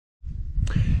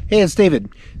Hey, it's David.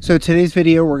 So today's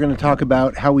video we're going to talk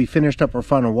about how we finished up our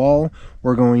final wall.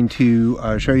 We're going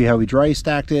to show you how we dry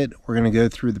stacked it. We're going to go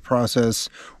through the process,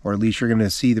 or at least you're going to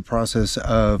see the process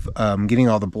of getting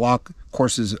all the block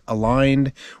courses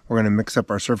aligned. We're going to mix up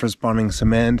our surface bonding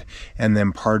cement and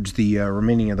then parge the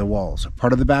remaining of the walls.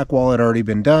 Part of the back wall had already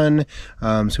been done,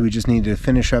 so we just need to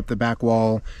finish up the back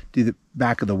wall, do the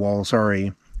back of the wall,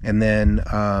 sorry, and then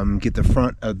get the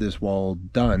front of this wall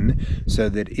done so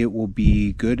that it will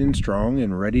be good and strong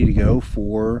and ready to go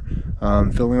for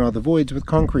filling all the voids with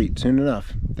concrete soon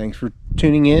enough. Thanks for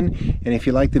tuning in, and if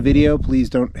you like the video, please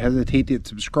don't hesitate to hit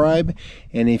subscribe,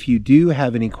 and if you do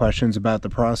have any questions about the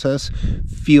process,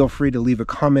 feel free to leave a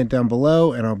comment down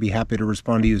below and I'll be happy to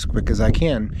respond to you as quick as I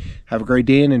can. Have a great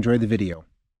day and enjoy the video.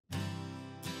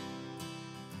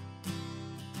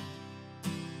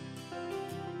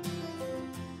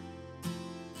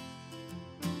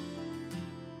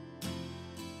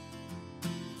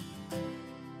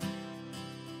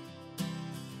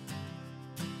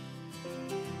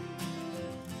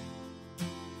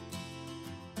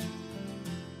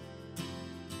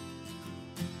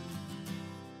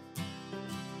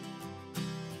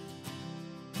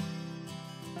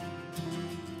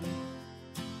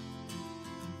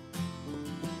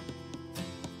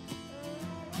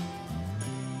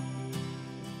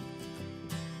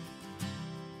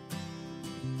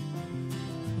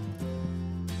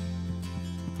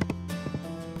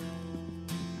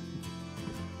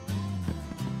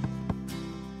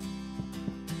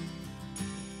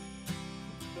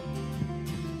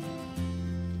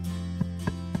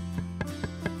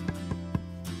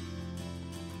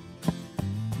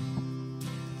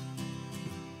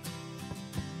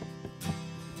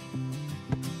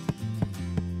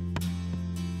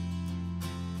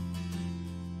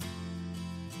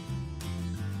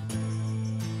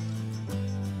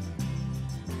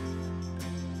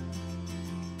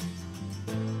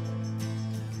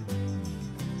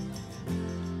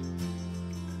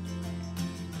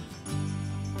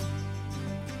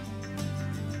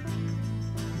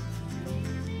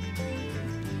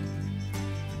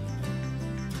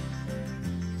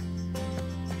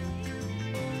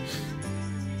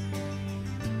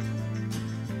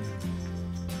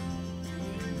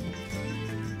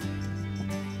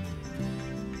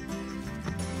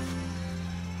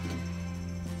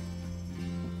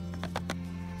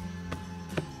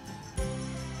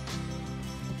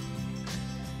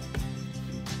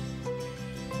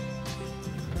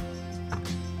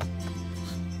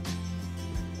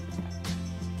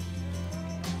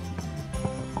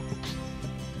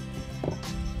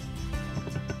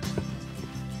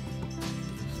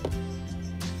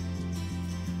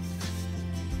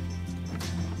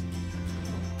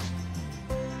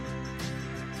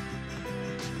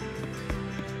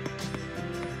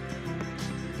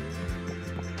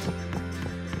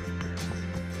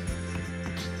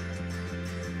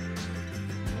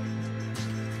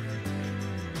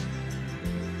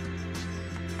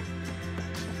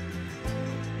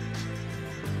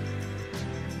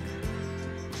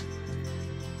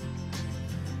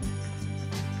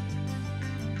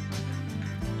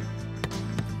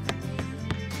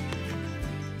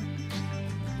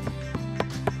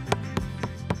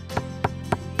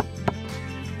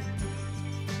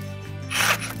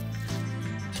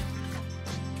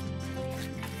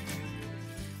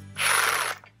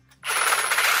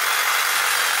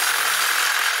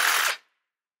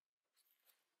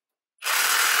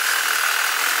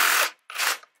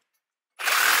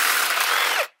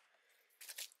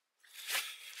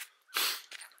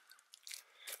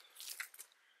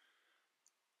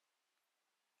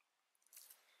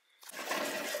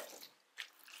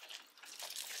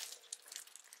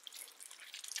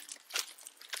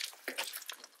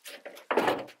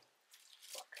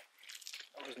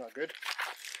 Not good.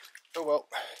 Oh well.